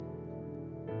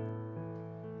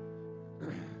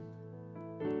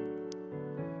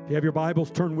you have your Bibles,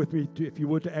 turn with me, if you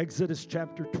would, to Exodus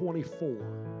chapter 24.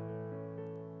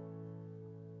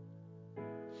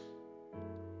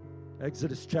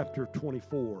 Exodus chapter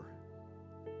 24.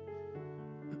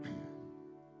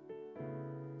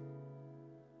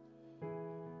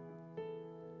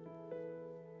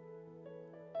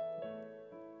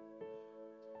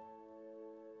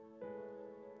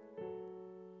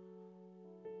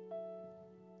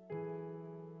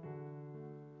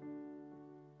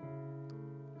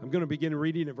 I'm going to begin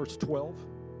reading at verse 12.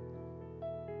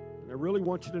 And I really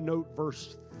want you to note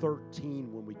verse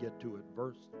 13 when we get to it.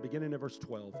 Beginning at verse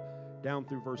 12, down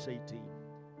through verse 18.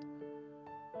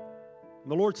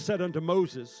 And the Lord said unto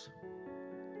Moses,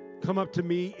 Come up to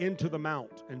me into the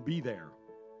mount, and be there.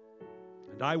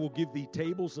 And I will give thee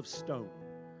tables of stone,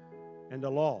 and a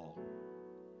law,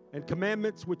 and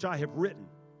commandments which I have written,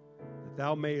 that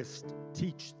thou mayest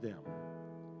teach them.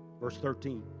 Verse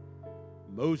 13.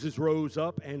 Moses rose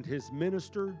up, and his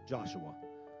minister Joshua.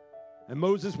 And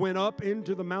Moses went up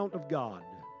into the mount of God.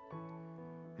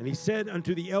 And he said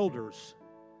unto the elders,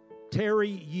 Tarry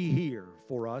ye here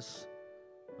for us,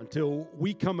 until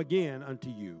we come again unto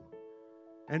you.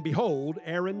 And behold,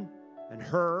 Aaron and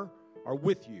Hur are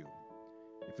with you.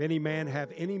 If any man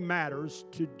have any matters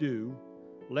to do,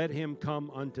 let him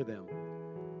come unto them.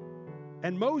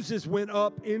 And Moses went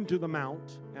up into the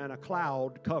mount, and a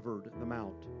cloud covered the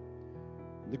mount.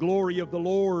 The glory of the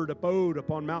Lord abode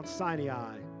upon Mount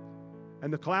Sinai,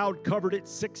 and the cloud covered it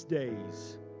 6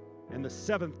 days. And the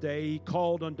seventh day he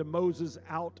called unto Moses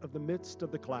out of the midst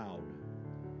of the cloud.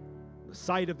 The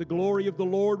sight of the glory of the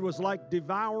Lord was like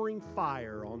devouring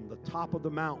fire on the top of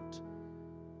the mount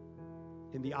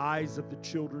in the eyes of the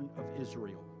children of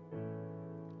Israel.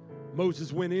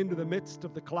 Moses went into the midst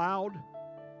of the cloud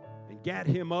and gat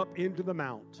him up into the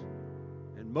mount.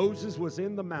 And Moses was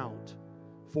in the mount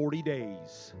 40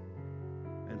 days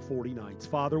and 40 nights.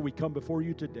 Father, we come before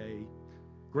you today,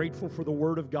 grateful for the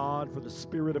Word of God, for the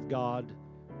Spirit of God,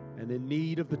 and in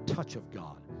need of the touch of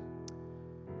God.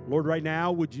 Lord, right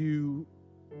now, would you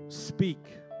speak?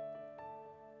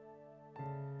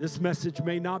 This message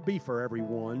may not be for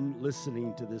everyone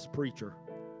listening to this preacher,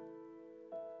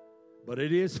 but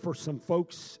it is for some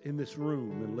folks in this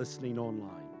room and listening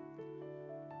online.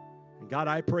 And God,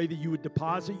 I pray that you would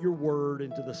deposit your word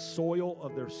into the soil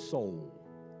of their soul.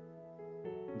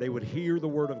 They would hear the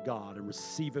word of God and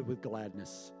receive it with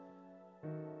gladness.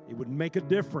 It would make a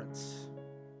difference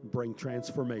and bring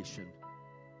transformation.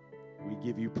 We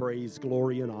give you praise,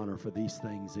 glory, and honor for these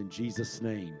things in Jesus'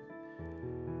 name.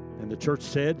 And the church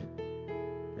said,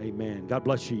 amen. God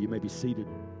bless you. You may be seated.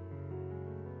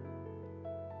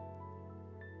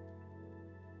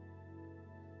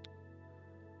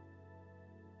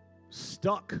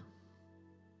 Stuck.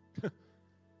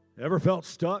 Ever felt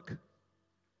stuck?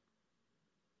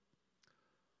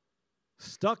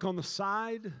 Stuck on the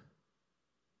side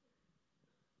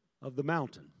of the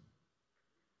mountain.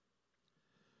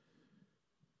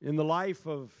 In the life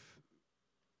of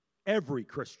every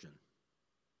Christian,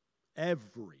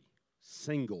 every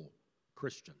single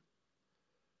Christian,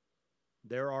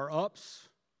 there are ups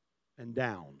and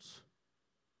downs.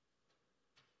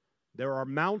 There are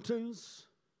mountains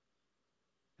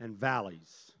and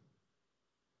valleys.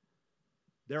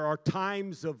 There are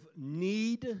times of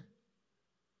need,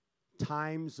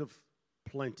 times of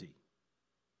plenty.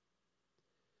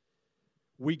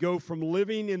 We go from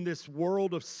living in this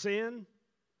world of sin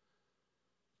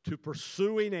to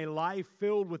pursuing a life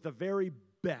filled with the very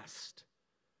best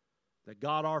that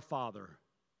God our Father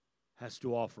has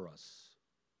to offer us.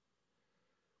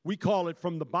 We call it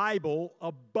from the Bible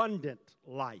abundant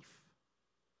life.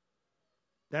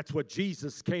 That's what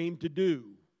Jesus came to do,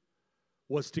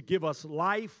 was to give us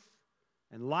life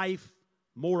and life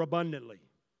more abundantly.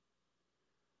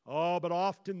 Oh, but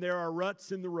often there are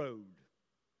ruts in the road,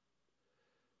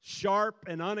 sharp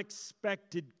and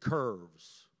unexpected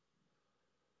curves,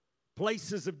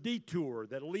 places of detour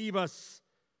that leave us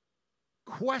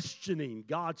questioning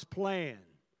God's plan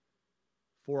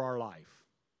for our life.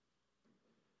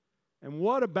 And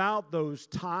what about those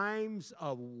times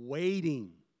of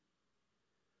waiting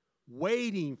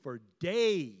for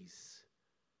days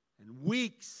and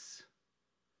weeks?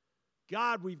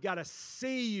 God, we've got to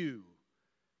see you.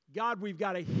 God, we've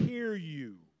got to hear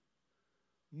you.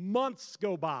 Months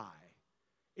go by.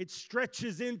 It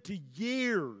stretches into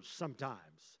years sometimes.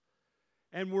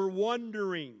 And we're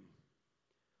wondering,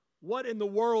 what in the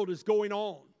world is going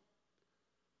on?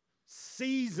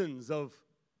 Seasons of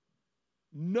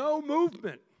no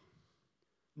movement,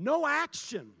 no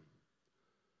action.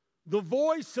 The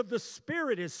voice of the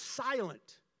Spirit is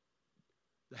silent.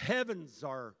 The heavens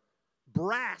are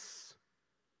brass,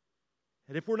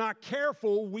 And if we're not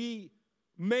careful, we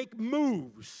make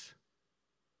moves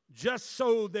just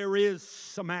so there is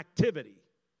some activity.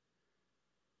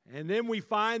 And then we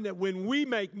find that when we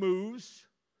make moves,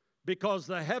 because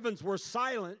the heavens were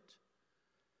silent,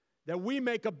 that we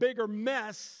make a bigger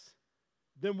mess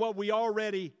than what we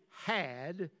already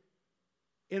had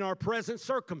in our present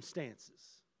circumstances.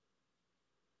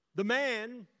 The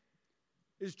man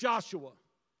is Joshua.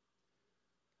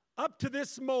 Up to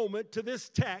this moment, to this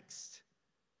text,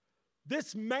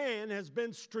 this man has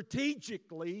been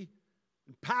strategically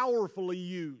and powerfully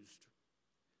used.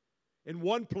 In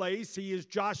one place, he is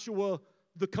Joshua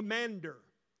the commander.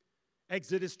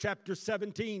 Exodus chapter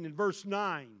 17 and verse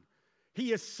 9.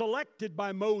 He is selected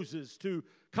by Moses to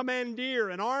commandeer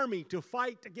an army to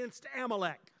fight against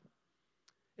Amalek.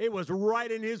 It was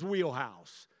right in his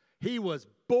wheelhouse. He was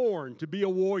born to be a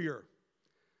warrior.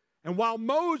 And while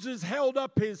Moses held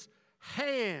up his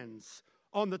hands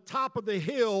on the top of the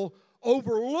hill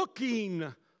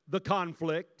overlooking the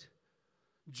conflict,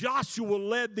 Joshua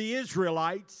led the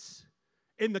Israelites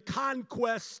in the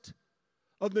conquest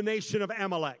of the nation of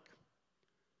Amalek.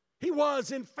 He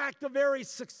was, in fact, a very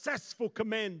successful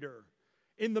commander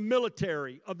in the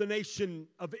military of the nation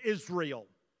of Israel.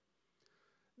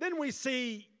 Then we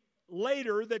see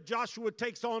later that Joshua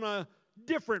takes on a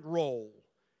different role.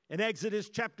 In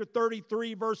Exodus chapter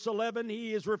 33, verse 11,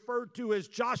 he is referred to as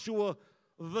Joshua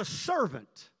the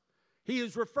servant. He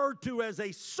is referred to as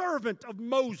a servant of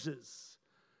Moses.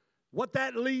 What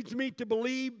that leads me to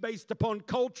believe, based upon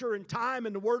culture and time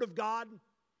and the Word of God,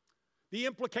 the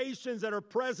implications that are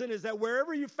present is that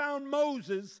wherever you found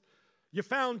Moses, you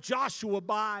found Joshua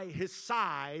by his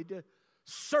side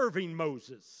serving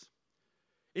Moses.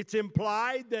 It's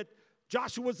implied that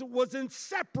Joshua was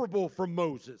inseparable from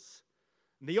Moses.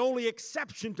 And the only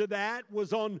exception to that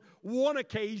was on one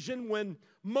occasion when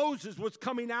Moses was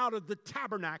coming out of the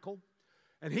tabernacle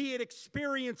and he had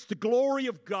experienced the glory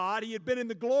of God. He had been in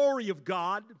the glory of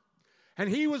God, and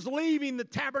he was leaving the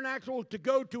tabernacle to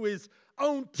go to his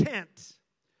own tent.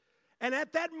 And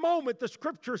at that moment, the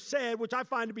scripture said, which I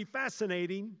find to be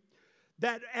fascinating,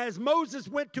 that as Moses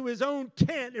went to his own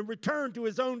tent and returned to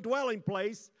his own dwelling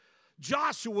place,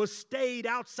 Joshua stayed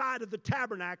outside of the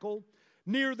tabernacle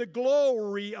near the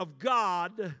glory of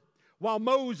God while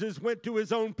Moses went to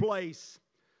his own place.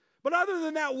 But other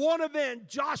than that one event,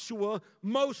 Joshua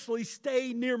mostly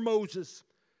stayed near Moses.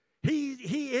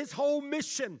 His whole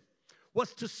mission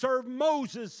was to serve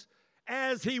Moses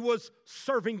as he was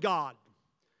serving God.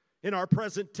 In our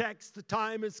present text, the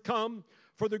time has come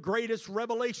for the greatest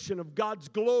revelation of God's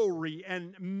glory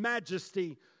and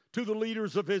majesty to the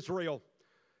leaders of Israel.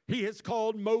 He has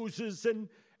called Moses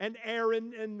and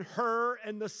Aaron and Hur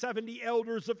and the 70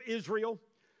 elders of Israel.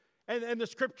 And the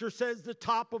scripture says the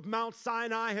top of Mount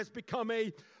Sinai has become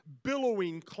a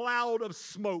billowing cloud of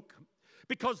smoke,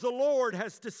 because the Lord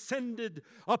has descended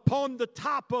upon the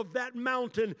top of that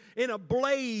mountain in a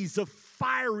blaze of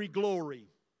fiery glory.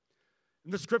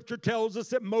 And the scripture tells us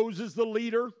that Moses, the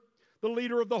leader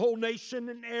of the whole nation,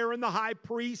 and Aaron, the high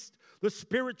priest, the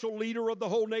spiritual leader of the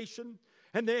whole nation,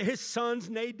 and his sons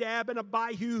Nadab and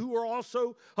Abihu, who are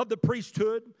also of the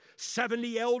priesthood,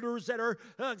 70 elders that are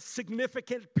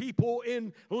significant people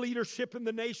in leadership in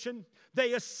the nation,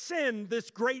 they ascend this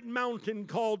great mountain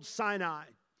called Sinai.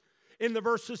 In the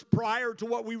verses prior to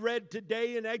what we read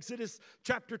today in Exodus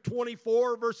chapter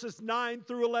 24, verses 9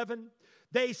 through 11,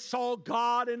 they saw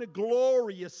God in a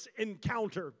glorious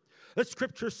encounter. The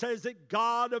scripture says that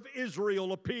God of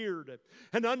Israel appeared,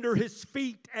 and under his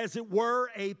feet, as it were,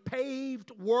 a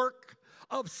paved work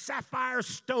of sapphire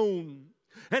stone.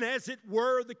 And as it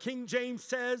were, the King James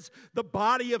says, the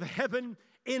body of heaven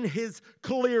in his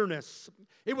clearness.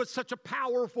 It was such a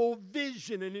powerful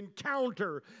vision and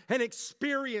encounter and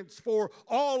experience for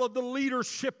all of the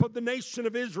leadership of the nation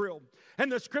of Israel.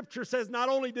 And the scripture says not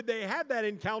only did they have that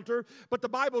encounter, but the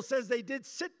Bible says they did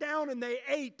sit down and they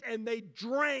ate and they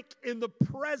drank in the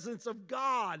presence of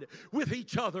God with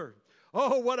each other.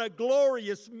 Oh, what a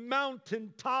glorious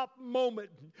mountaintop moment.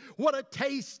 What a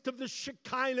taste of the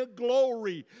Shekinah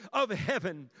glory of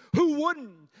heaven. Who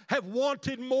wouldn't have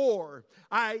wanted more?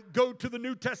 I go to the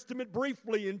New Testament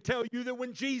briefly and tell you that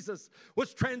when Jesus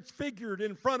was transfigured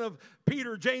in front of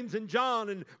Peter, James, and John,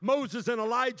 and Moses and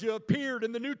Elijah appeared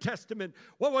in the New Testament,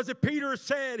 what was it Peter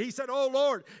said? He said, "Oh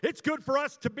Lord, it's good for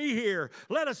us to be here.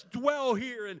 Let us dwell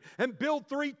here and build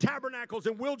 3 tabernacles,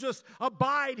 and we'll just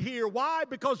abide here." Why?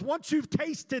 Because once you've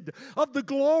tasted of the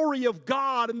glory of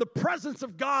God and the presence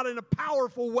of God in a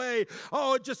powerful way,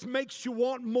 oh, it just makes you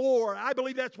want more. I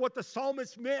believe that's what the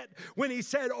psalmist meant forget when he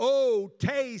said, "Oh,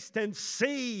 taste and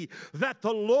see that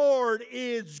the Lord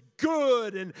is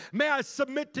good." And may I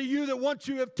submit to you that once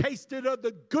you have tasted of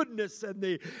the goodness and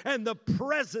the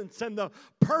presence and the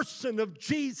person of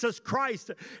Jesus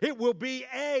Christ, it will be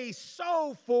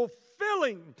so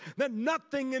fulfilling that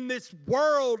nothing in this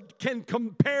world can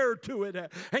compare to it.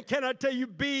 And can I tell you,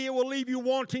 it will leave you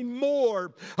wanting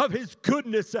more of His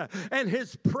goodness and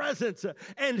His presence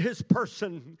and His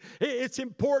person. It's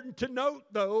important to note,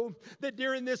 though, that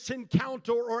during this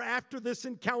encounter or after this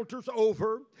encounter's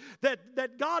over,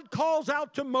 that God calls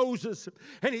out to Moses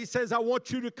and He says, "I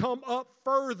want you to come up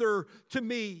further to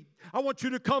me. I want you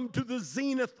to come to the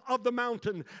zenith of the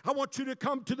mountain. I want you to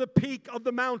come to the peak of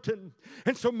the mountain."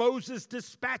 And so Moses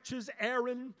dispatches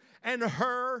Aaron and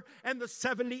Hur and the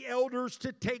 70 elders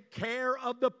to take care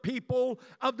of the people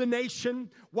of the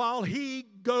nation while he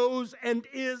goes and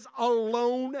is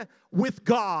alone with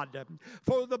God.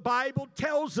 For the Bible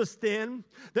tells us then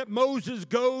that Moses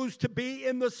goes to be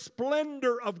in the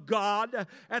splendor of God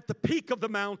at the peak of the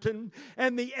mountain,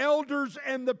 and the elders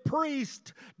and the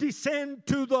priests descend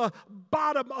to the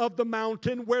bottom of the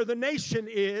mountain where the nation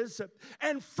is.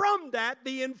 And from that,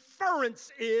 the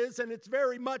inference is, and it's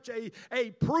very much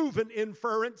a proven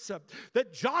inference,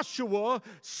 that Joshua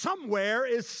somewhere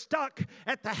is stuck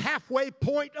at the halfway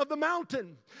point of the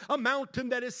mountain, a mountain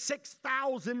that is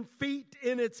 6,000 feet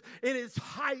in its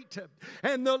height.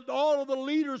 And all of the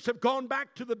leaders have gone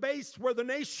back to the base where the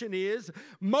nation is.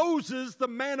 Moses, the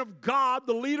man of God,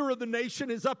 the leader of the nation,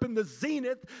 is up in the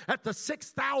zenith at the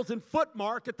 6,000 foot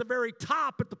mark, at the very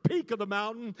top, at the peak of the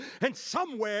mountain. And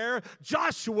somewhere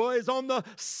Joshua is on the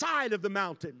side of the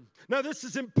mountain. Now this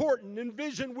is important.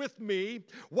 Envision with me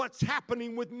what's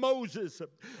happening with Moses.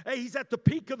 He's at the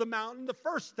peak of the mountain. The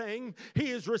first thing, he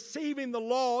is receiving the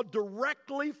law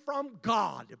directly from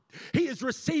God. He is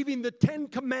receiving the 10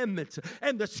 Commandments.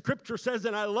 And the scripture says,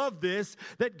 and I love this,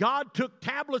 that God took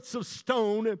tablets of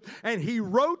stone and He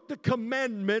wrote the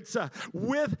commandments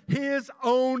with His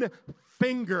own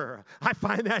finger. I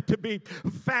find that to be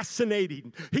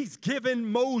fascinating. He's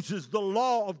given Moses the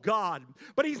law of God.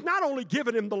 But He's not only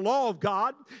given him the law of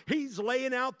God, He's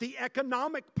laying out the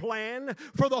economic plan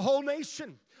for the whole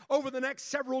nation. Over the next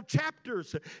several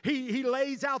chapters, he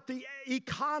lays out the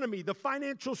economy, the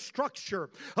financial structure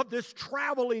of this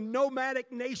traveling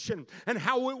nomadic nation and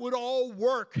how it would all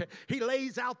work. He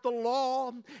lays out the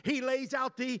law. He lays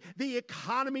out the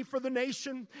economy for the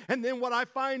nation. And then what I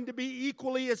find to be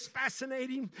equally as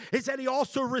fascinating is that he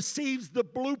also receives the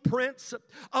blueprints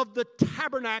of the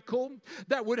tabernacle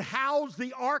that would house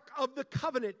the Ark of the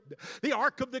Covenant. The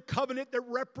Ark of the Covenant that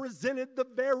represented the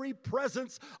very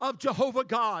presence of Jehovah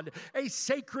God. A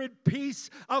sacred piece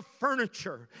of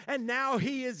furniture. And now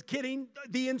he is getting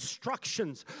the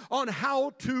instructions on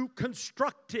how to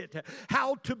construct it,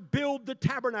 how to build the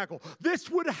tabernacle.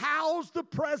 This would house the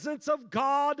presence of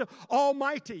God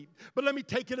Almighty. But let me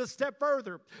take it a step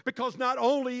further, because not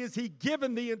only is he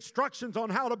given the instructions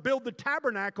on how to build the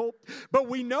tabernacle, but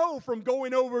we know from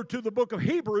going over to the book of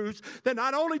Hebrews that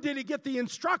not only did he get the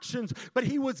instructions, but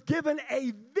he was given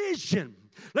a vision.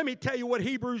 Let me tell you what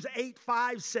Hebrews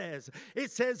 8:5 says.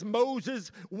 It says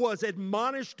Moses was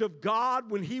admonished of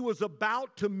God when he was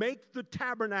about to make the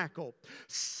tabernacle.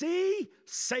 "See,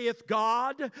 saith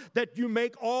God, that you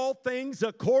make all things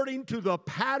according to the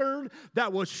pattern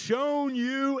that was shown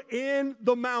you in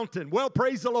the mountain." Well,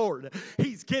 praise the Lord.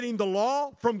 He's getting the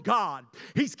law from God.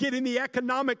 He's getting the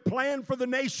economic plan for the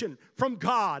nation from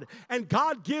God. And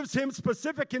God gives him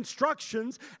specific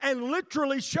instructions and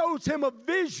literally shows him a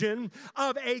vision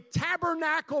of a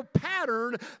tabernacle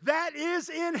pattern that is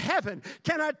in heaven.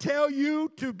 Can I tell you,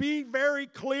 to be very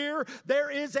clear, there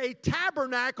is a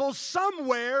tabernacle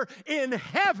somewhere in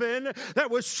heaven that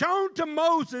was shown to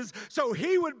Moses so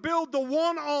he would build the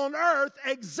one on earth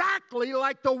exactly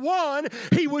like the one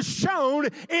he was shown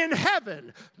in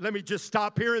heaven. Let me just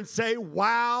stop here and say,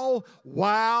 wow,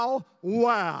 wow,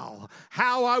 wow.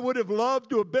 How I would have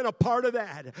loved to have been a part of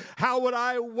that.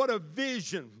 What a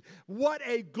vision. What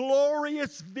a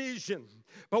glorious vision.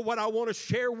 But what I want to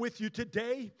share with you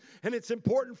today, and it's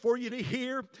important for you to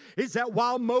hear, is that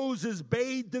while Moses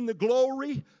bathed in the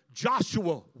glory,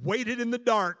 Joshua waited in the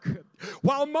dark.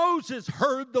 While Moses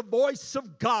heard the voice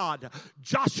of God,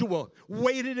 Joshua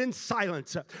waited in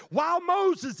silence. While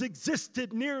Moses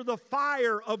existed near the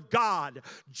fire of God,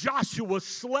 Joshua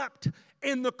slept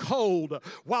in the cold.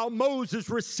 While Moses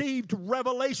received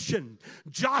revelation,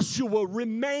 Joshua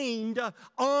remained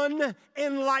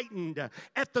unenlightened.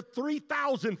 At the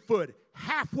 3,000 foot,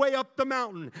 halfway up the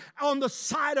mountain, on the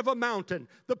side of a mountain.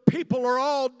 The people are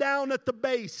all down at the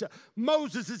base.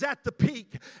 Moses is at the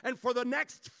peak. And for the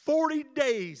next 40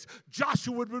 days,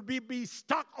 Joshua would be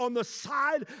stuck on the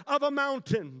side of a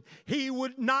mountain. He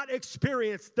would not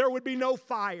experience, there would be no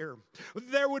fire.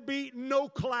 There would be no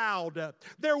cloud.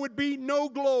 There would be no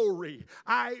glory.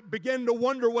 I begin to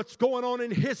wonder what's going on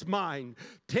in his mind.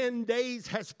 10 days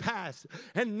has passed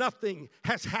and nothing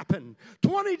has happened.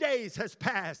 20 days has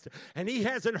passed and he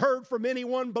hasn't heard from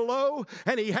anyone below,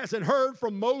 and he hasn't heard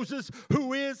from Moses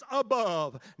who is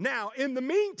above. Now, in the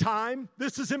meantime,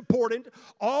 this is important.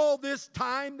 All this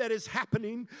time that is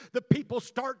happening, the people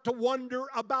start to wonder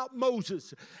about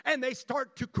Moses, and they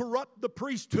start to corrupt the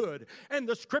priesthood. And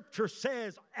the scripture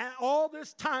says, at all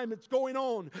this time it's going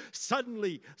on,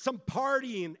 suddenly some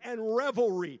partying and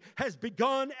revelry has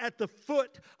begun at the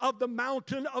foot of the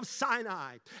mountain of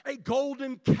Sinai. A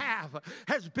golden calf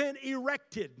has been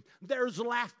erected. There's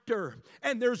laughter,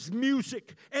 and there's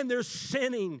music, and there's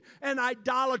sinning, and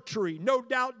idolatry, no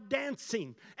doubt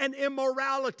dancing, and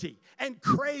immorality, and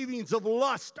cravings of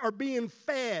lust are being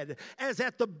fed, as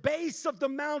at the base of the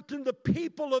mountain the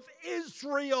people of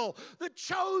Israel, the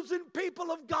chosen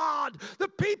people of God, the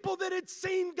people that had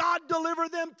seen God deliver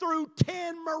them through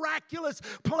 10 miraculous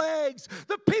plagues,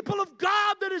 the people of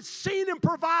God that had seen him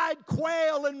provide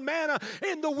quail and manna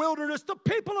in the wilderness, the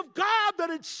people of God that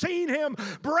had seen him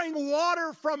bring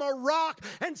water from a rock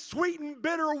and sweeten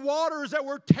bitter waters that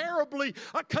were terribly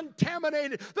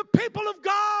contaminated, the people of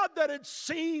God that had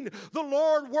seen the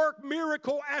Lord work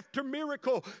miracle after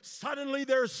miracle. Suddenly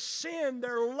their sin,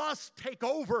 their lust take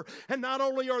over, and not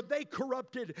only are they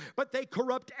corrupted, but they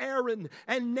corrupt Aaron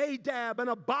and Nadab and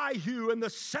Abihu and the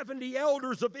 70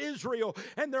 elders of Israel,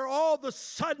 and they're all of a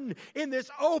sudden in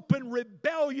this open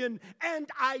rebellion and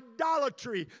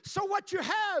idolatry. So what you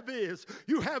have is,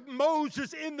 you have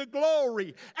Moses in the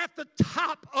glory at the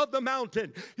top of the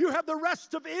mountain. You have the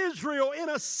rest of Israel in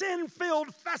a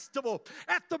sin-filled festival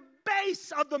at the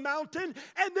base of the mountain,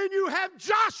 and then you have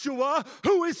Joshua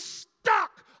who is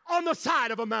stuck on the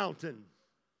side of a mountain.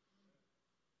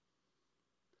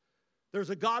 There's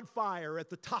a God fire at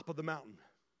the top of the mountain.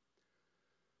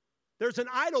 There's an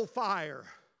idol fire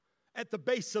at the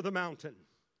base of the mountain.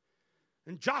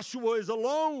 And Joshua is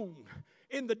alone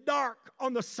in the dark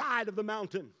on the side of the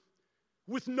mountain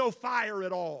with no fire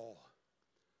at all.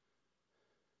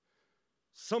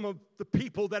 Some of the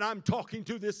people that I'm talking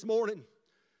to this morning,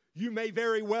 you may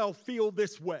very well feel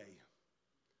this way.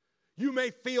 You may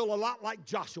feel a lot like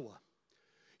Joshua.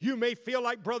 You may feel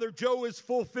like Brother Joe is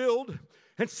fulfilled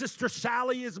and Sister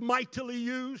Sally is mightily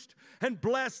used and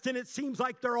blessed, and it seems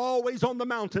like they're always on the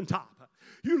mountaintop.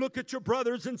 You look at your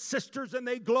brothers and sisters and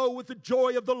they glow with the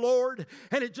joy of the Lord,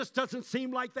 and it just doesn't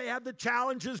seem like they have the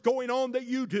challenges going on that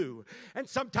you do. And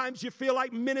sometimes you feel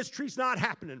like ministry's not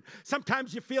happening.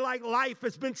 Sometimes you feel like life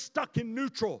has been stuck in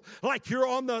neutral, like you're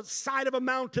on the side of a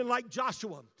mountain like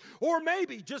Joshua. Or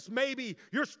maybe, just maybe,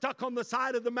 you're stuck on the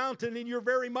side of the mountain and you're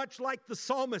very much like the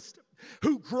psalmist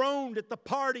who groaned at the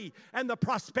party and the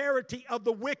prosperity of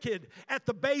the wicked at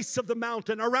the base of the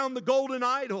mountain around the golden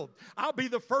idol. I'll be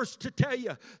the first to tell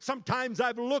you, sometimes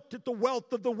I've looked at the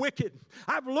wealth of the wicked.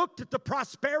 I've looked at the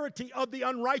prosperity of the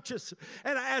unrighteous.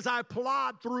 And as I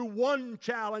plod through one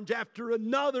challenge after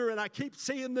another, and I keep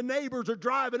seeing the neighbors are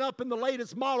driving up in the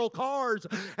latest model cars,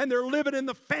 and they're living in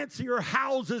the fancier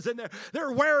houses, and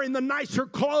they're wearing the nicer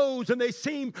clothes, and they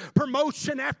seem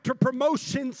promotion after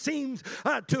promotion seems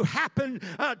to happen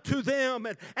to them,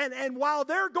 and while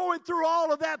they're going through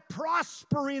all of that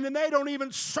prospering and they don't even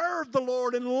serve the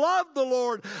Lord and love the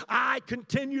Lord, I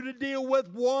continue to deal with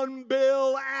one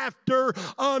bill after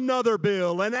another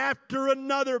bill and after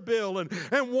another bill, and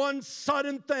one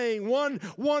sudden thing,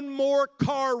 one more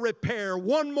car repair,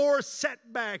 one more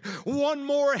setback, one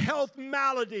more health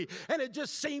malady, and it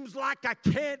just seems like I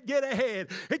can't get ahead.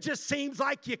 It just seems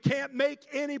like you can't make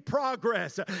any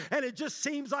progress, and it just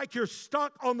seems like you're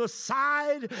stuck on the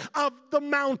side of the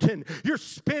mountain. You're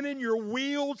spinning your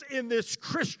wheels in this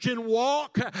Christian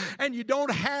walk, and you don't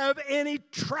have any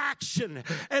traction.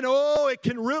 And oh, it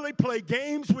can really play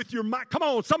games with your mind. Come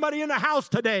on, somebody in the house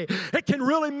today. It can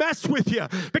really mess with you,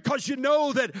 because you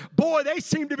know that, boy, they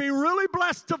seem to be really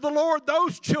blessed of the Lord,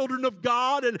 those children of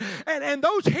God, and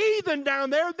those heathen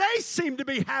down there, they seem to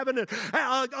be having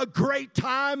a great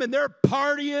time, and they're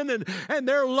partying and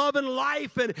they're loving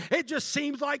life, and it just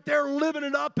seems like they're living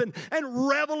it up and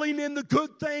reveling in the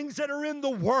good things that are in the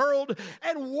world.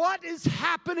 And what is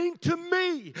happening to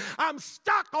me? I'm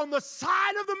stuck on the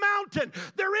side of the mountain.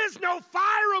 There is no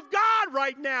fire of God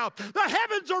right now. The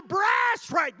heavens are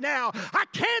brass right now. I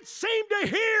can't seem to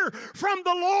hear from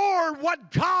the Lord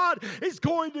what God is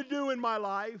going to do in my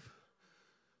life.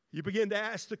 You begin to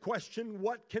ask the question,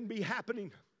 what can be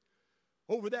happening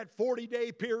over that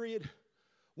 40-day period?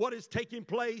 What is taking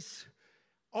place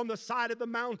on the side of the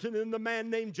mountain in the man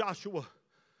named Joshua?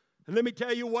 And let me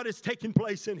tell you what is taking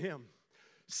place in him.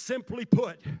 Simply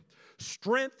put,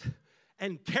 strength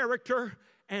and character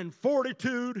and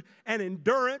fortitude and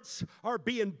endurance are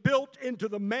being built into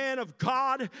the man of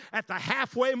God at the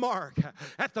halfway mark,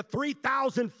 at the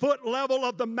 3,000-foot level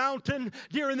of the mountain.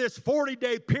 During this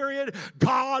 40-day period,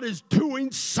 God is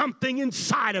doing something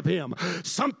inside of him,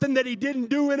 something that he didn't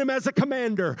do in him as a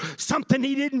commander, something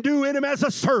he didn't do in him as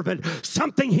a servant,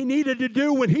 something he needed to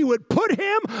do when he would put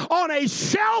him on a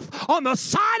shelf on the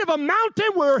side of a mountain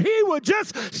where he would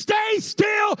just stay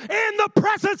still in the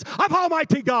presence of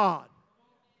Almighty God.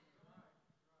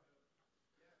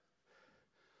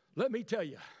 Let me tell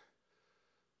you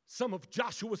some of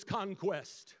Joshua's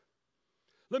conquest.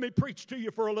 Let me preach to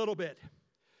you for a little bit.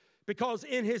 Because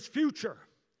in his future,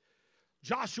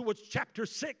 Joshua chapter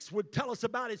 6 would tell us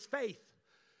about his faith.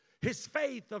 His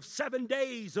faith of 7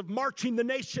 days of marching the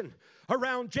nation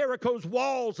around Jericho's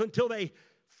walls until they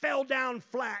fell down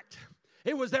flat.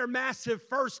 It was their massive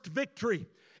first victory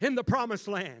in the promised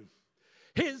land.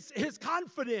 His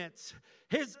confidence,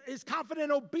 his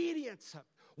confident obedience.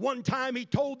 One time he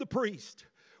told the priest,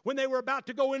 when they were about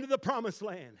to go into the promised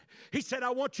land, he said,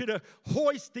 I want you to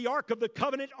hoist the Ark of the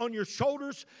Covenant on your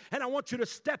shoulders, and I want you to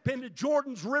step into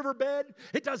Jordan's riverbed.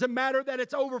 It doesn't matter that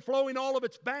it's overflowing all of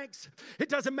its banks. It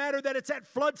doesn't matter that it's at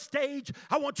flood stage.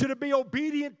 I want you to be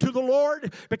obedient to the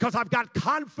Lord because I've got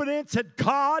confidence that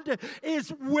God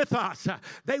is with us.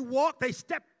 They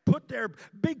stepped, put their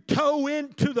big toe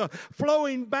into the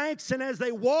flowing banks, and as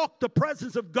they walked the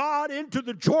presence of God into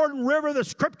the Jordan River, the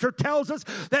scripture tells us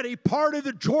that he parted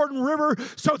the Jordan River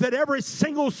so that every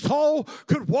single soul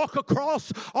could walk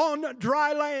across on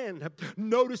dry land.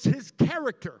 Notice his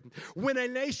character. When a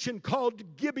nation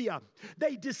called Gibeah,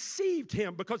 they deceived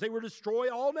him because they were to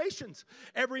destroy all nations.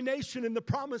 Every nation in the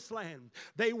promised land,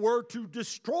 they were to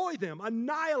destroy them,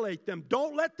 annihilate them.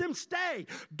 Don't let them stay.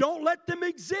 Don't let them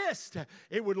exist.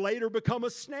 It would later become a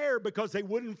snare because they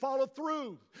wouldn't follow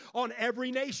through on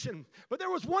every nation. But there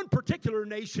was one particular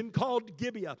nation called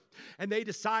Gibeah, and they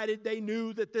decided they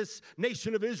knew that this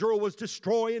nation of Israel was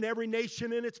destroying every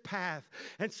nation in its path.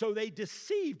 And so they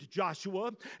deceived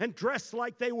Joshua and dressed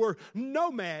like they were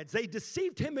nomads. They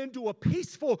deceived him into a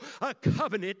peaceful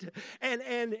covenant,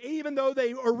 and even though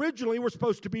they originally were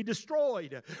supposed to be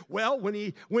destroyed. Well, when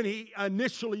he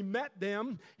initially met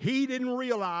them, he didn't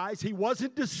realize, he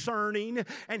wasn't discerning,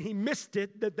 and he missed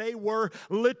it that they were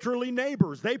literally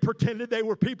neighbors. They pretended they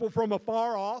were people from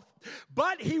afar off,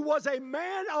 but he was a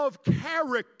man of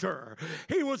character.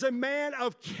 He was a man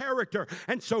of character,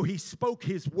 and so he spoke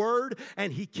his word,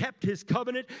 and he kept his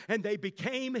covenant, and they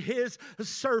became his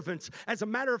servants. As a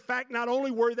matter of fact, not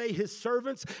only were they his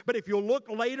servants, but if you'll look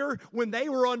later, when they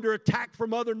were under attack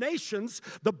from other nations,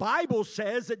 the Bible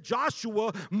says that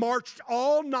Joshua marched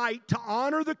all night to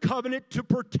honor the covenant, to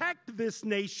protect this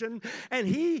nation, and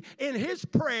he, in his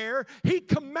prayer, he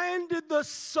commanded the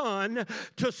sun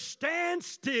to stand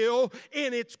still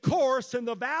in its course in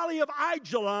the valley of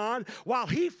Ajalon while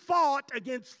he fought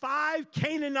against 5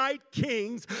 Canaanite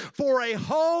kings for a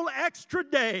whole extra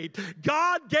day.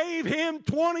 God gave him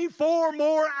 24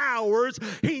 more hours.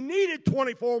 He needed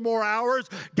 24 more hours.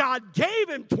 God gave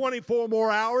him 24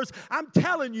 more hours. I'm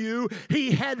telling you,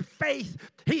 he had faith.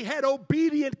 He had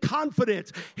obedient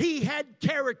confidence. He had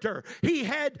character. He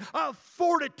had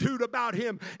fortitude about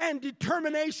him and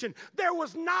determination. There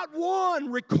was not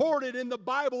one recorded in the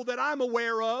Bible that I'm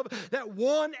aware of that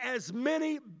won as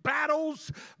many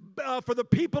battles for the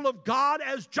people of God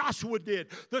as Joshua did.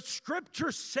 The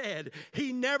scripture said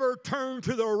he never turned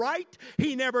to the right,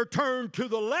 he never turned to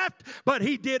the left, but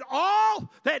he did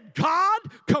all that God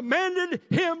commanded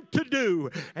him to do.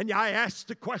 And I asked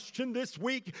the question this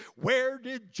week, where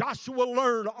did Joshua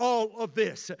learn all of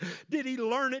this? Did he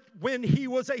learn it when he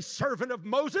was a servant of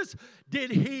Moses?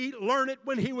 Did he learn it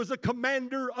when he was a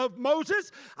commander of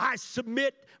Moses? I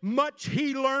submit much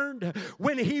he learned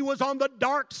when he was on the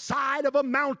dark side of a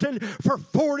mountain mountain for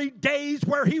 40 days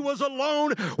where he was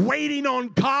alone, waiting on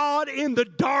God in the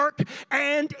dark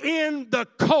and in the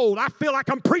cold. I feel like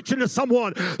I'm preaching to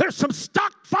someone. There's some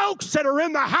stuck folks that are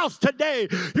in the house today.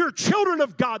 You're children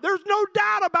of God. There's no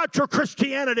doubt about your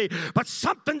Christianity, but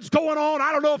something's going on.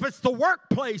 I don't know if it's the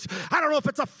workplace. I don't know if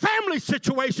it's a family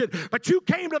situation, but you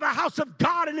came to the house of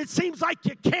God and it seems like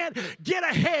you can't get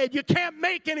ahead. You can't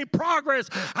make any progress.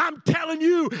 I'm telling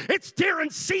you, it's during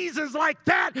seasons like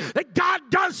that that God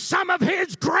does some of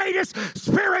his greatest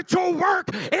spiritual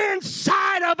work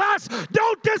inside of us.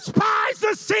 Don't despise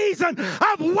the season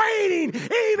of waiting,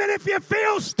 even if you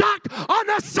feel stuck on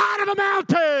the side of the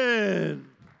mountain.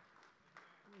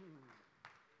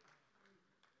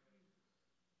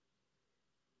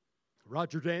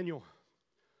 Roger Daniel,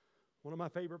 one of my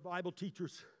favorite Bible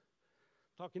teachers,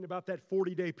 talking about that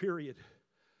 40-day period.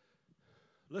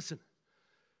 Listen,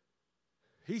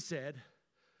 he said,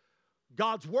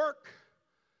 God's work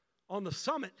on the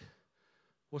summit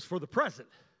was for the present,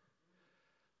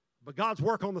 but God's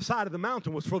work on the side of the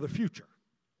mountain was for the future.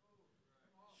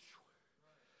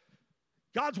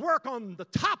 God's work on the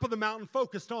top of the mountain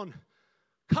focused on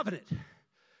covenant,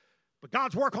 but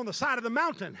God's work on the side of the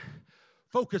mountain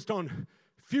focused on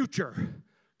future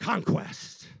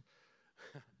conquest.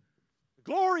 The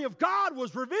glory of God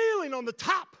was revealing on the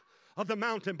top of the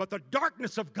mountain, but the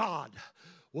darkness of God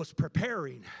was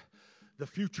preparing the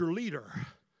future leader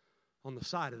on the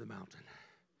side of the mountain.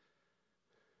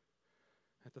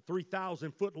 At the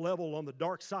 3,000-foot level on the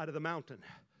dark side of the mountain,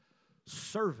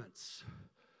 servants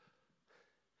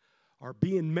are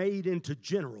being made into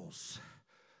generals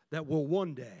that will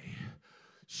one day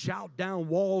shout down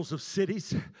walls of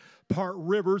cities, part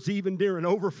rivers even during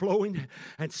overflowing,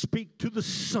 and speak to the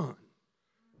sun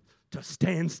to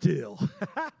stand still.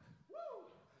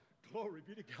 Glory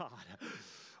be to God.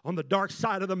 On the dark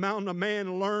side of the mountain, a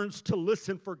man learns to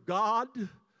listen for God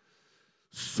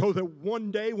so that one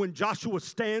day when Joshua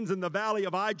stands in the valley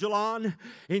of Ajalon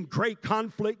in great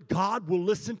conflict, God will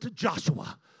listen to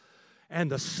Joshua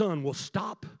and the sun will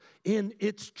stop in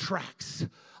its tracks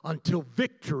until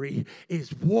victory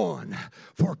is won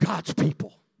for God's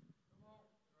people.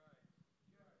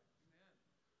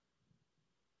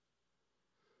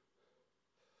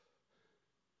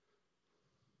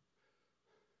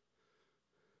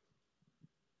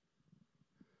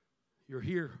 You're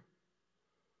here.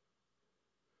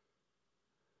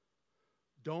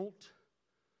 Don't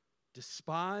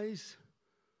despise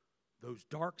those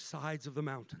dark sides of the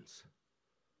mountains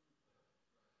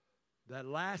that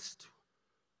last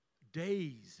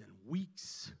days and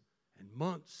weeks and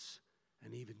months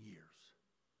and even years.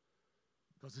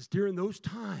 Because it's during those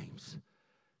times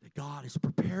that God is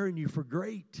preparing you for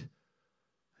great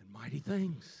and mighty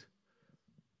things.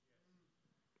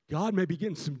 God may be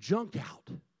getting some junk out.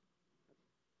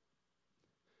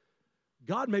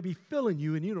 God may be filling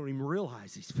you and you don't even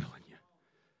realize he's filling you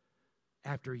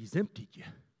after he's emptied you.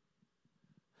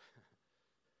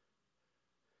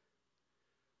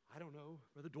 I don't know,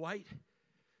 Brother Dwight.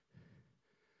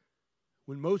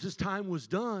 When Moses' time was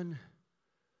done,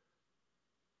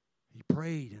 he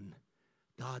prayed and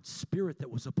God's spirit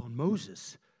that was upon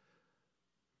Moses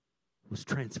was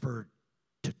transferred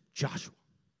to Joshua.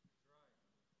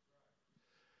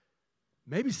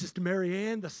 Maybe, Sister Mary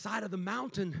Ann, the side of the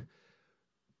mountain,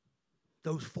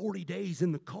 those 40 days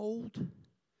in the cold,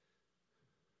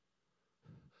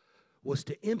 was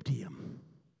to empty him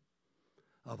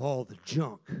of all the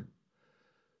junk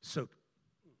so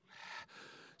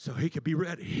he could be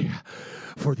ready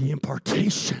for the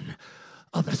impartation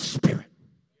of the Spirit.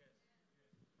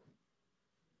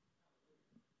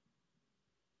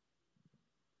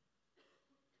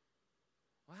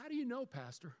 Well, how do you know,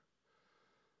 Pastor?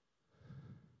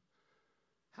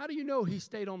 How do you know he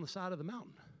stayed on the side of the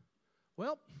mountain?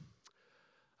 Well,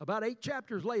 about 8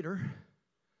 chapters later,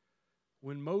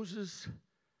 when Moses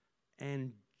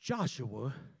and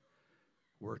Joshua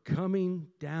were coming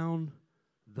down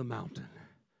the mountain,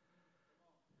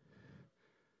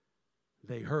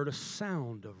 they heard a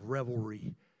sound of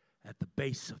revelry at the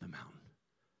base of the mountain.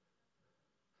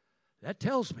 That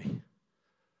tells me,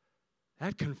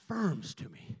 that confirms to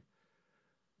me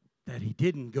that he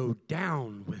didn't go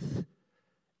down with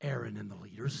Aaron and the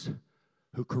leaders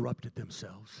who corrupted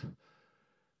themselves.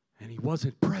 And he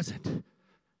wasn't present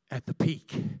at the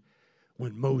peak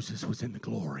when Moses was in the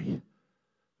glory.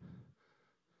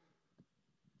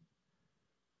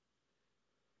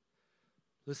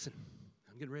 Listen,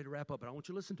 I'm getting ready to wrap up, but I want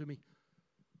you to listen to me.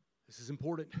 This is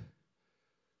important.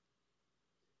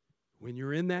 When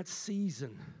you're in that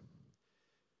season,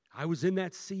 I was in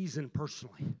that season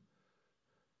personally.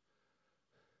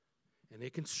 And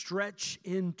it can stretch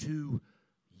into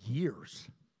years.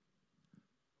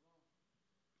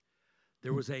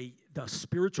 There was the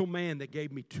spiritual man that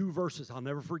gave me 2 verses. I'll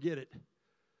never forget it.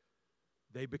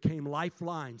 They became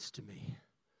lifelines to me.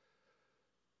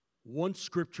 One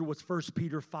scripture was 1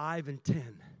 Peter 5 and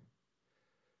 10.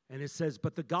 And it says,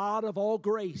 "But the God of all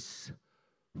grace,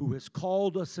 who has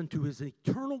called us into his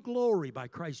eternal glory by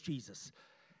Christ Jesus,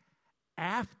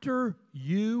 after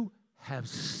you have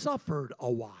suffered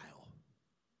a while,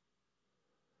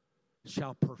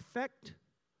 shall perfect,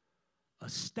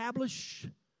 establish,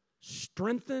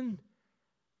 strengthen,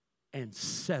 and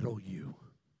settle you."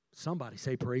 Somebody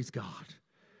say, praise God.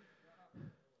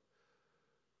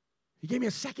 He gave me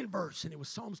a second verse, and it was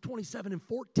Psalms 27 and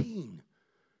 14.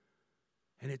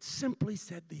 And it simply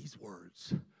said these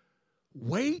words: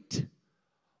 "Wait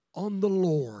on the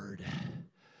Lord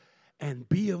and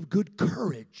be of good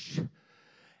courage,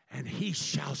 and he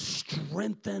shall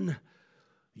strengthen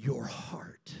your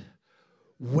heart."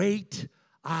 Wait,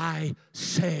 I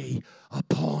say,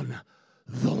 upon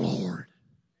the Lord.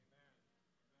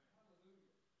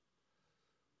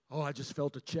 Oh, I just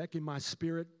felt a check in my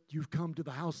spirit. You've come to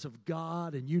the house of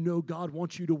God, and you know God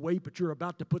wants you to wait, but you're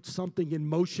about to put something in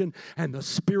motion, and the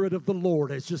Spirit of the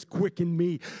Lord has just quickened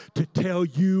me to tell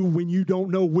you, when you don't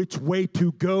know which way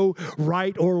to go,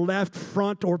 right or left,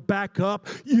 front or back up,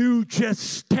 you just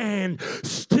stand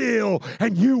still,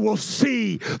 and you will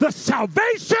see the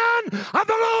salvation of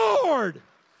the Lord.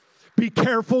 Be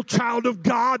careful, child of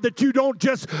God, that you don't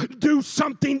just do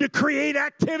something to create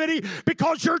activity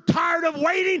because you're tired of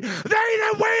waiting. They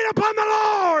that wait upon the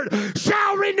Lord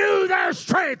shall renew their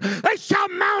strength. They shall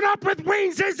mount up with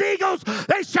wings as eagles.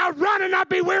 They shall run and not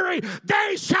be weary.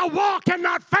 They shall walk and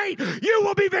not faint. You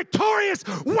will be victorious.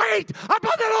 Wait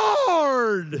upon the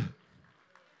Lord.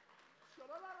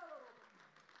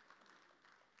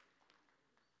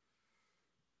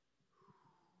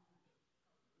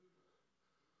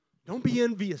 Don't be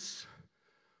envious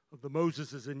of the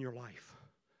Moseses in your life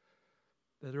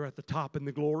that are at the top in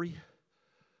the glory.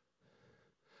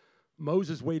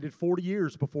 Moses waited 40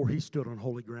 years before he stood on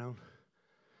holy ground.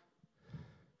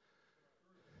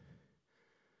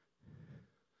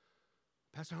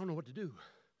 Pastor, I don't know what to do.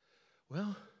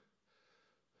 Well,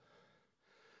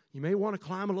 you may want to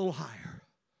climb a little higher.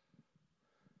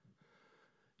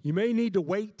 You may need to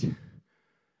wait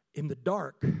in the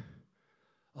dark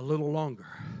a little longer.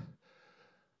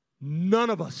 None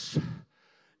of us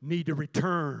need to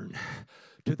return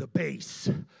to the base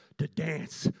to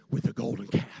dance with the golden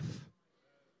calf.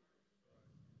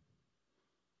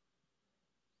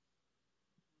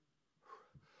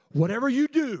 Whatever you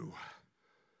do,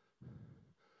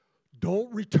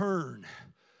 don't return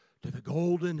to the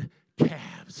golden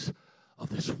calves of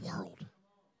this world.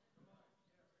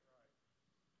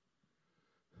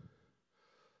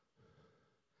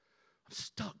 I'm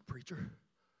stuck, preacher.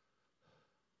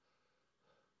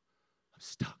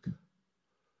 Stuck. I'm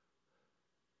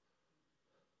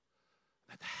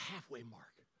at the halfway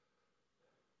mark.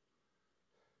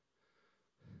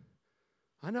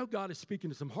 I know God is speaking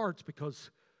to some hearts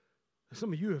because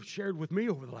some of you have shared with me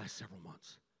over the last several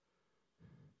months.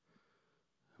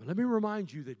 But let me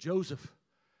remind you that Joseph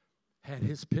had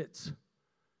his pits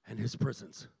and his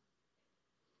prisons.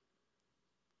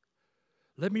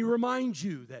 Let me remind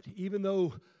you that even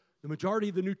though the majority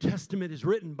of the New Testament is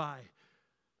written by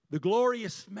the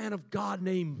glorious man of God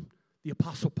named the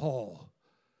Apostle Paul,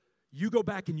 you go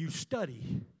back and you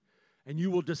study, and you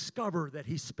will discover that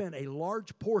he spent a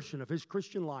large portion of his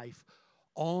Christian life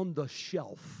on the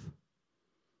shelf.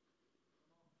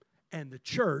 And the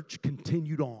church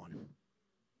continued on.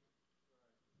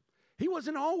 He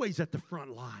wasn't always at the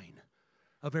front line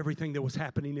of everything that was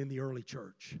happening in the early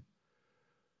church.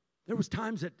 There was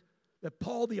times that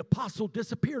Paul the Apostle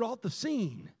disappeared off the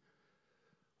scene.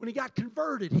 When he got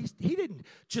converted, he didn't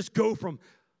just go from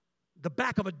the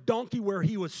back of a donkey where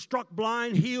he was struck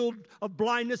blind, healed of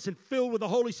blindness, and filled with the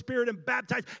Holy Spirit and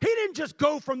baptized. He didn't just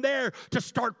go from there to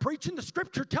start preaching. The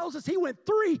scripture tells us he went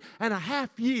 3.5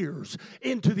 years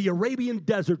into the Arabian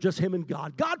desert, just him and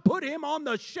God. God put him on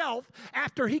the shelf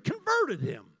after he converted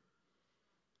him.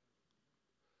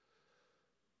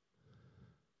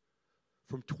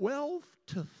 From 12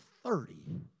 to 30,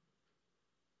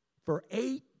 for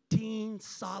 18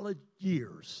 solid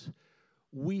years,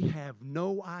 we have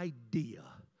no idea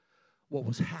what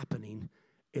was happening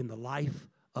in the life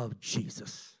of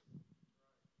Jesus.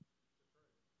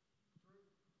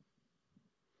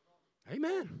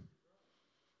 Amen.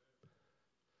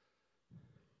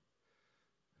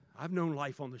 I've known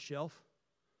life on the shelf.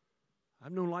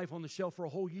 I've known life on the shelf for a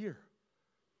whole year.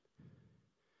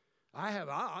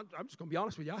 I'm just going to be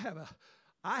honest with you.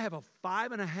 I have a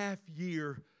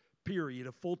 5.5-year period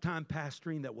of full-time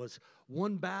pastoring that was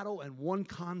one battle and one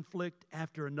conflict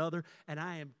after another. And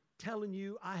I am telling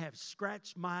you, I have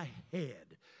scratched my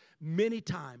head many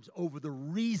times over the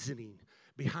reasoning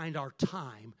behind our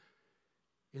time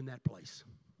in that place.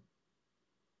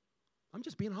 I'm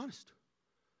just being honest.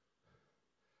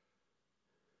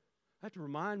 I have to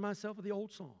remind myself of the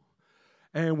old song.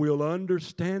 And we'll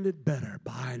understand it better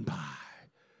by and by.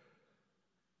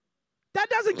 That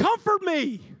doesn't comfort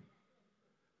me.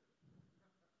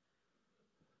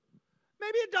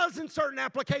 Maybe it does in certain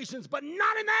applications, but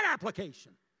not in that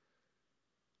application.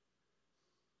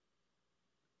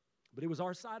 But it was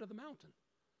our side of the mountain.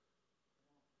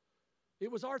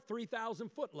 It was our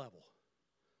 3,000-foot level.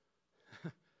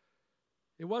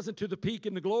 It wasn't to the peak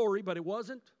and the glory, but it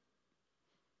wasn't.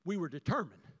 We were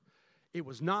determined. It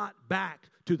was not back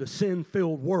to the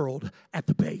sin-filled world at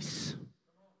the base.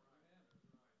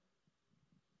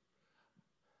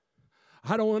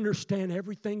 I don't understand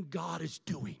everything God is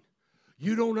doing.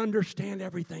 You don't understand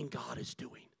everything God is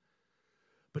doing.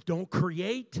 But don't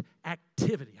create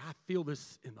activity. I feel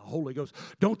this in the Holy Ghost.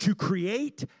 Don't you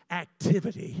create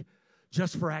activity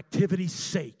just for activity's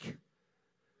sake.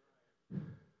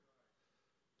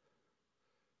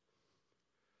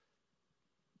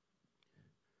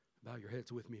 Bow your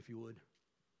heads with me if you would.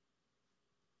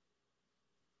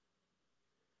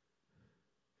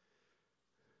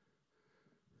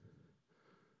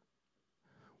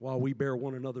 While we bear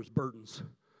one another's burdens,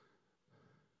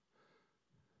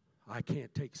 I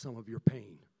can't take some of your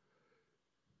pain.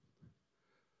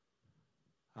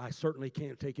 I certainly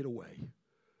can't take it away.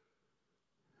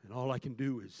 And all I can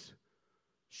do is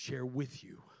share with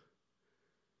you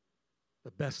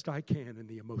the best I can in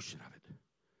the emotion of it.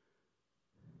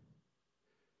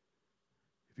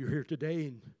 If you're here today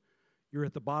and you're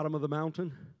at the bottom of the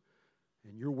mountain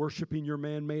and you're worshiping your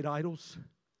man-made idols,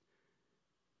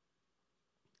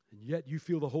 and yet you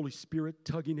feel the Holy Spirit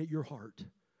tugging at your heart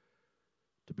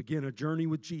to begin a journey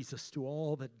with Jesus to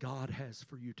all that God has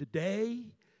for you, today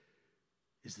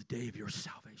is the day of your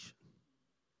salvation.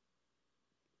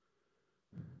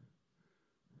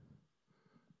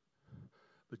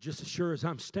 But just as sure as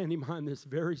I'm standing behind this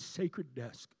very sacred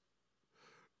desk,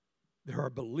 there are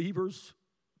believers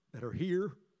that are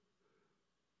here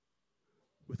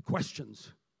with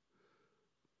questions.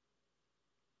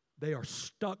 They are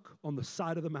stuck on the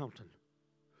side of the mountain.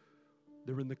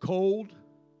 They're in the cold.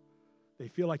 They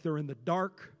feel like they're in the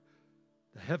dark.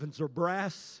 The heavens are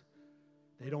brass.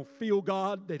 They don't feel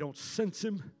God. They don't sense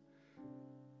Him.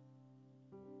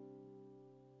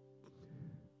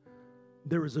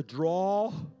 There is a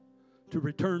draw to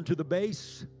return to the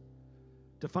base,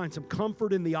 to find some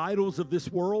comfort in the idols of this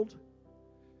world.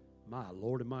 My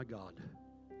Lord and my God.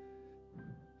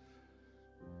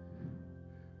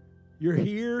 You're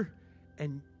here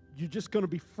and you're just going to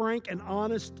be frank and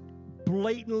honest,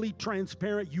 blatantly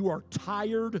transparent. You are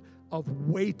tired of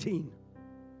waiting.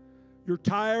 You're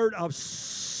tired of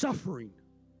suffering.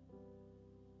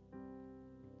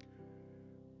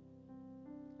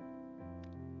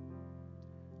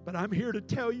 But I'm here to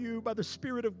tell you by the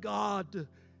Spirit of God to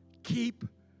keep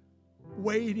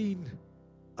waiting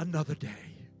another day.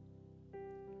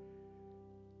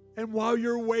 And while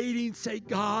you're waiting, say,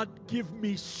 God, give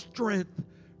me strength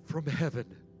from heaven.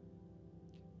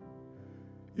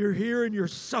 You're here and you're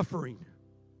suffering.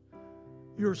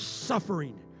 You're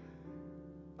suffering.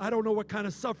 I don't know what kind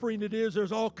of suffering it is.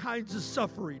 There's all kinds of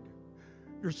suffering.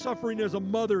 You're suffering as a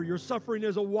mother. You're suffering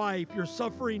as a wife. You're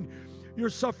suffering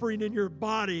in your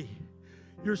body.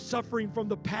 You're suffering from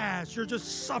the past. You're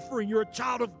just suffering. You're a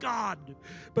child of God,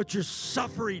 but you're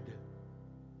suffering.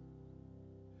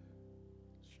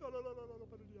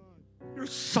 You're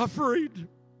suffering.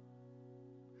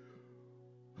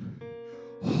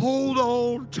 Hold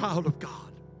on, child of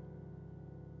God.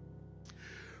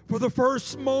 For the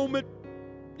first moment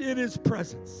in His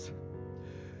presence,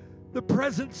 the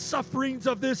present sufferings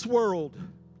of this world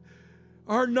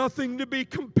are nothing to be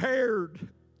compared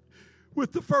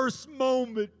with the first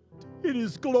moment in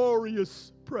His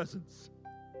glorious presence.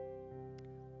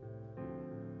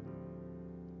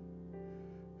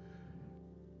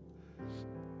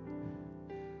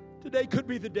 Today could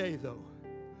be the day, though.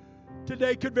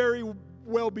 Today could very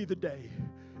well be the day.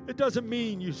 It doesn't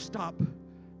mean you stop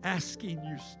asking,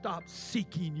 you stop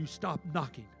seeking, you stop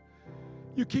knocking.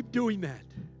 You keep doing that.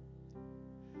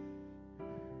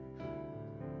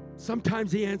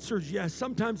 Sometimes the answer is yes.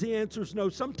 Sometimes the answer is no.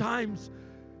 Sometimes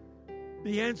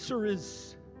the answer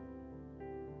is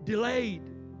delayed.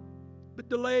 But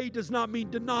delay does not mean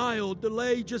denial.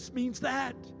 Delay just means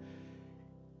that.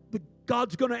 The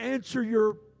God's going to answer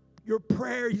your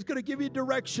prayer. He's going to give you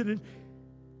direction. And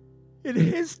in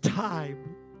His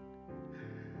time,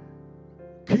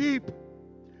 keep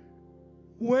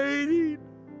waiting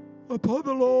upon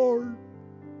the Lord.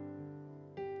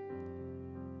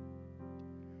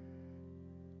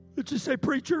 But you say,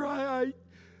 preacher, I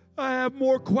have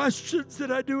more questions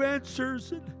than I do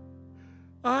answers, and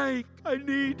I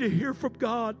need to hear from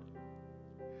God.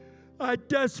 I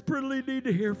desperately need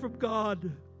to hear from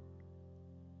God.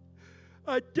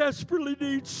 I desperately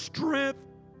need strength.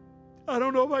 I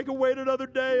don't know if I can wait another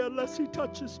day unless He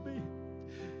touches me.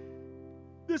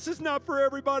 This is not for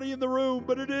everybody in the room,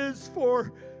 but it is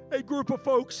for a group of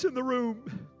folks in the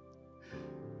room.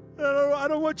 I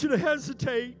don't want you to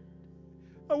hesitate.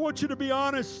 I want you to be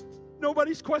honest.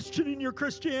 Nobody's questioning your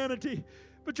Christianity,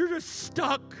 but you're just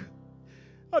stuck.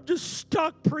 I'm just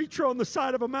stuck, preacher, on the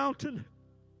side of a mountain.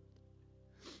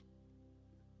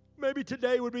 Maybe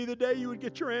today would be the day you would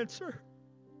get your answer.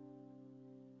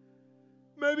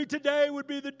 Maybe today would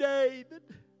be the day that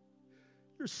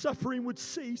your suffering would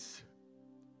cease.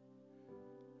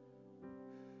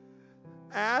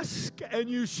 Ask and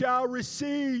you shall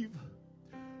receive,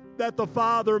 that the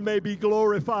Father may be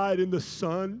glorified in the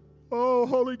Son. Oh,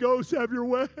 Holy Ghost, have your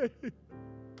way.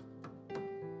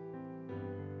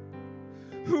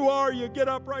 Who are you? Get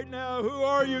up right now. Who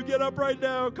are you? Get up right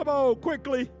now. Come on,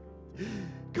 quickly.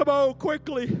 Come on,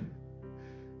 quickly.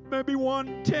 Maybe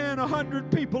 1, 10,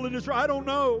 100 people in this room. I don't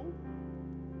know.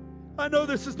 I know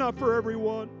this is not for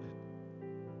everyone.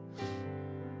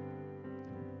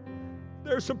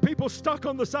 There's some people stuck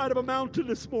on the side of a mountain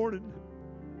this morning.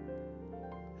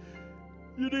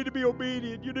 You need to be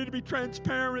obedient. You need to be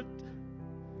transparent.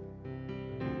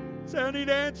 Say, I need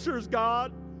answers,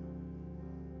 God.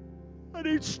 I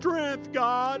need strength,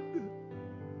 God.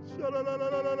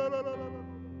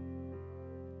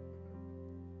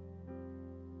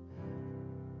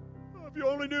 If you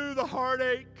only knew the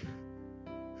heartache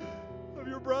of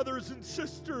your brothers and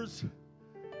sisters,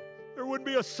 there wouldn't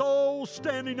be a soul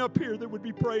standing up here that would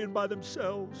be praying by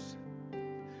themselves.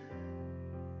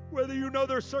 Whether you know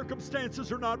their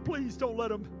circumstances or not, please don't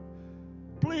let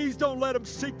them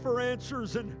seek for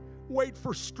answers and wait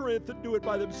for strength and do it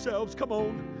by themselves. Come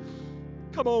on.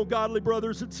 Come on, godly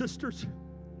brothers and sisters.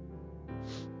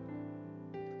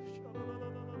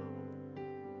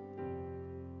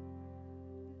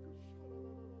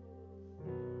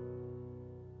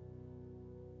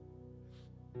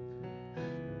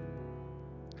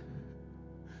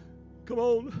 Come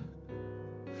on.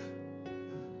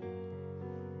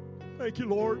 Thank you,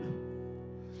 Lord.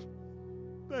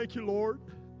 Thank you, Lord.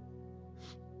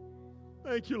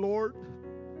 Thank you, Lord.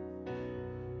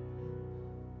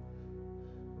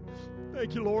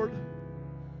 Thank you, Lord.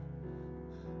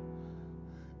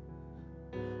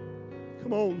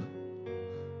 Come on.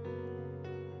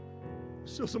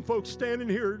 Still some folks standing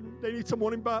here. They need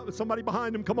somebody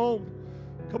behind them. Come on.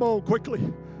 Come on, quickly.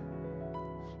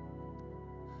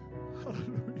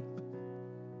 Hallelujah.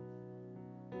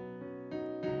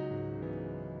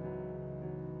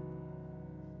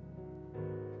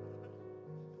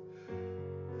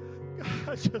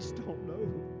 I just don't know.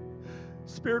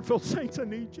 Spirit-filled saints, I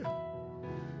need you.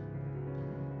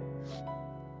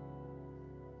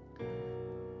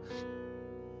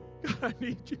 God, I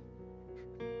need you.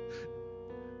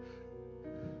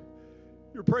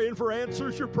 You're praying for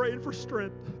answers. You're praying for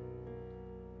strength.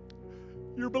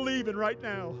 You're believing right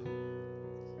now.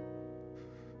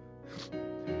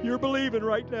 You're believing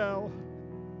right now.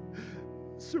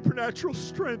 Supernatural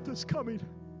strength is coming.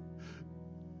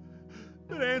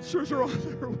 And answers are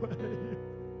on their way.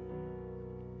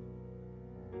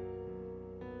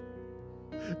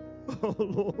 Oh,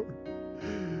 Lord.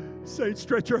 Saints,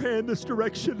 stretch your hand this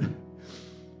direction.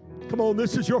 Come on,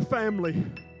 this is your family.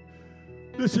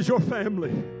 This is your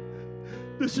family.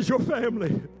 This is your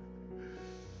family.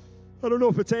 I don't know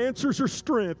if it's answers or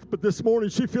strength, but this morning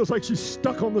she feels like she's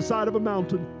stuck on the side of a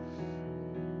mountain.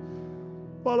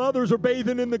 While others are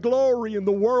bathing in the glory and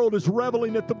the world is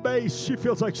reveling at the base, she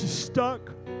feels like she's stuck.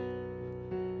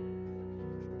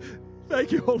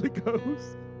 Thank you, Holy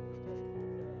Ghost.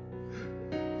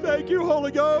 Thank you,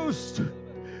 Holy Ghost.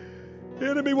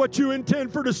 Enemy, what you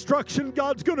intend for destruction,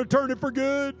 God's going to turn it for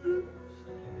good.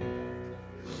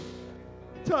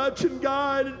 Touch and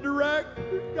guide and direct.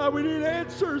 God, we need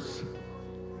answers.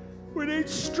 We need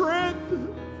strength.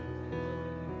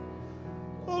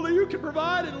 Only you can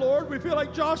provide it, Lord. We feel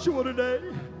like Joshua today.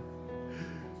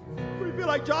 We feel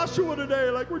like Joshua today,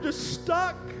 like we're just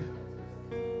stuck.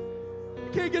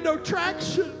 Can't get no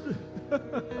traction.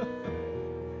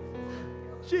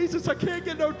 Jesus, I can't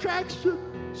get no traction.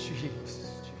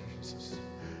 Jesus.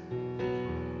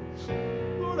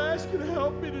 you to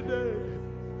help me today.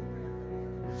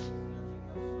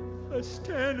 I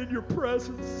stand in your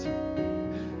presence.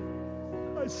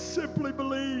 I simply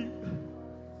believe.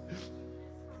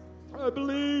 I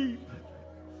believe.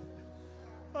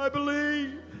 I believe.